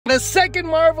The second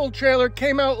Marvel trailer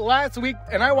came out last week,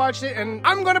 and I watched it, and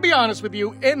I'm gonna be honest with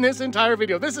you in this entire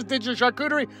video. This is Digital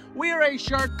Charcuterie. We are a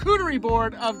charcuterie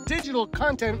board of digital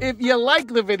content. If you like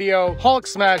the video, Hulk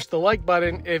smash the like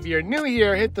button. If you're new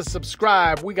here, hit the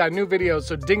subscribe. We got new videos,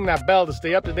 so ding that bell to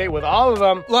stay up to date with all of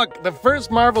them. Look, the first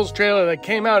Marvel's trailer that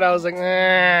came out, I was like,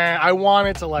 I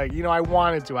wanted to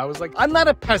I was like, I'm not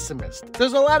a pessimist.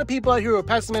 There's a lot of people out here who are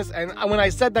pessimists, and when I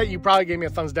said that, you probably gave me a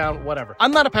thumbs down, whatever.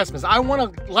 I'm not a pessimist. I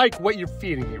want to like what you're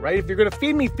feeding me, right? If you're gonna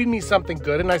feed me something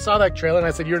good. And I saw that trailer and I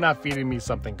said, you're not feeding me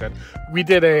something good. We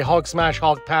did a Hulk smash,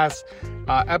 Hulk pass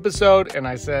episode, and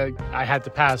I said I had to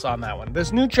pass on that one.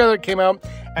 This new trailer came out,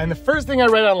 and the first thing I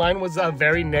read online was a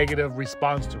very negative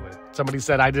response to it. Somebody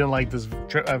said, I didn't like this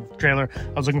trailer.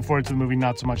 I was looking forward to the movie,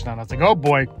 not so much now. And I was like, oh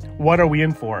boy, what are we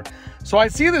in for? So I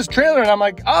see this trailer and I'm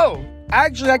like, oh,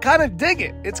 actually, I kind of dig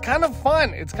it. It's kind of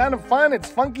fun. It's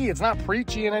funky. It's not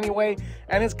preachy in any way.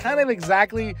 And it's kind of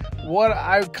exactly what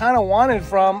I kind of wanted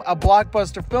from a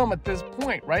blockbuster film at this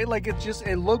point, right? Like,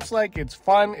 it looks like it's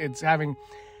fun. It's having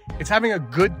a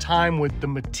good time with the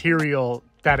material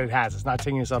that it has. It's not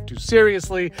taking itself too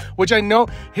seriously, which I know.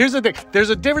 Here's the thing.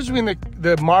 There's a difference between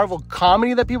the Marvel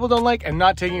comedy that people don't like and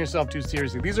not taking yourself too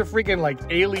seriously. These are freaking like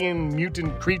alien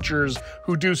mutant creatures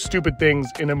who do stupid things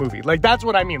in a movie. Like, that's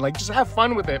what I mean. Like, just have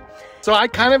fun with it. So I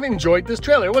kind of enjoyed this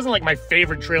trailer. It wasn't like my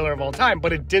favorite trailer of all time,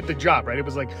 but it did the job, right? It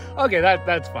was like, okay,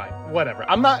 that's fine. Whatever.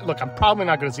 I'm probably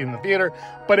not going to see it in the theater,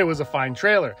 but it was a fine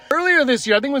trailer. Earlier this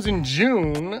year, I think it was in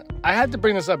June, I had to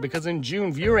bring this up because in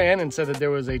June, Viewer Annan said that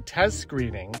there was a test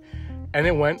screening and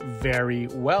it went very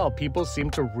well. People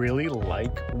seemed to really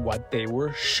like what they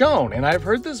were shown. And I've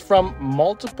heard this from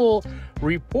multiple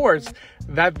reports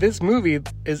that this movie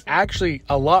is actually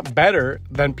a lot better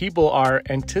than people are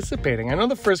anticipating. I know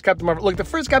the first Captain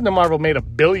Marvel made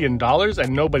 $1 billion and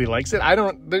nobody likes it.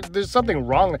 There's something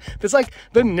wrong. It's like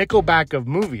the Nickelback of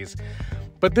movies.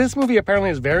 But this movie apparently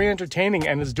is very entertaining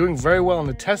and is doing very well in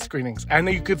the test screenings. And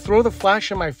you could throw the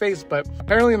Flash in my face, but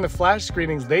apparently in the Flash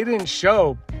screenings, they didn't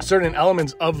show certain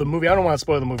elements of the movie. I don't want to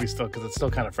spoil the movie still because it's still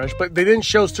kind of fresh, but they didn't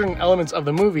show certain elements of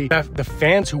the movie that the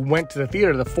fans who went to the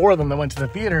theater, the 4 of them that went to the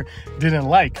theater, didn't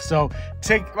like. So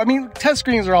test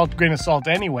screenings are all grain of salt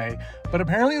anyway, but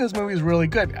apparently this movie is really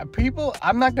good. People,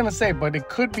 I'm not going to say, but it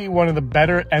could be one of the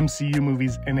better MCU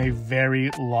movies in a very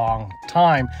long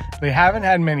time. They haven't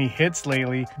had many hits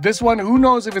lately. This one, who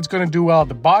knows if it's going to do well at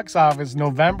the box office.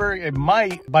 November, it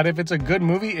might, but if it's a good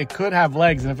movie, it could have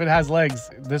legs. And if it has legs,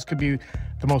 this could be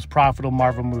the most profitable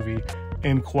Marvel movie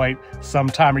in quite some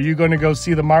time. Are you going to go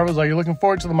see the Marvels? Are you looking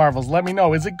forward to the Marvels? Let me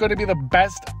know. Is it going to be the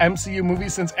best MCU movie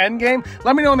since Endgame?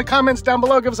 Let me know in the comments down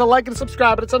below. Give us a like and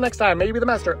subscribe. And until next time, may you be the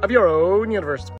master of your own universe.